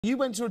You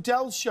went to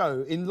Adele's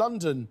show in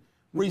London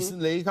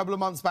recently, a couple of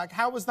months back.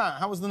 How was that?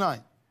 How was the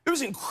night? It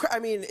was incredible. I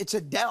mean, it's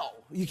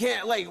Adele. You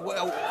can't, like,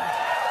 well,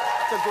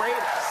 the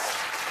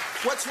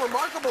greatest. What's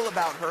remarkable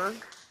about her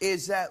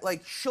is that,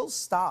 like, she'll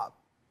stop.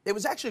 It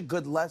was actually a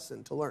good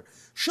lesson to learn.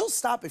 She'll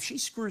stop if she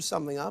screws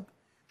something up.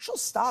 She'll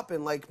stop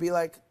and, like, be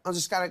like, I'm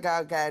just gonna go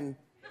again.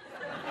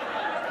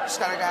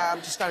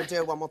 I'm just gonna do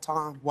it one more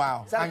time.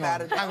 Wow. Is that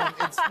bad? Hang on.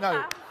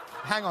 No.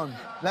 Hang on.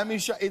 Let me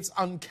show. It's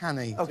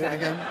uncanny. Okay. Do it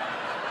again.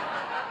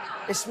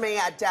 It's me,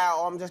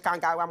 Adele. I'm just gonna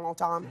go one more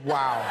time.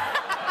 Wow.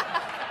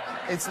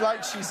 It's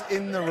like she's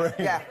in the room.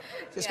 Yeah.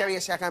 Just give me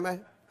a second, mate.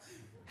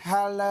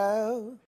 Hello.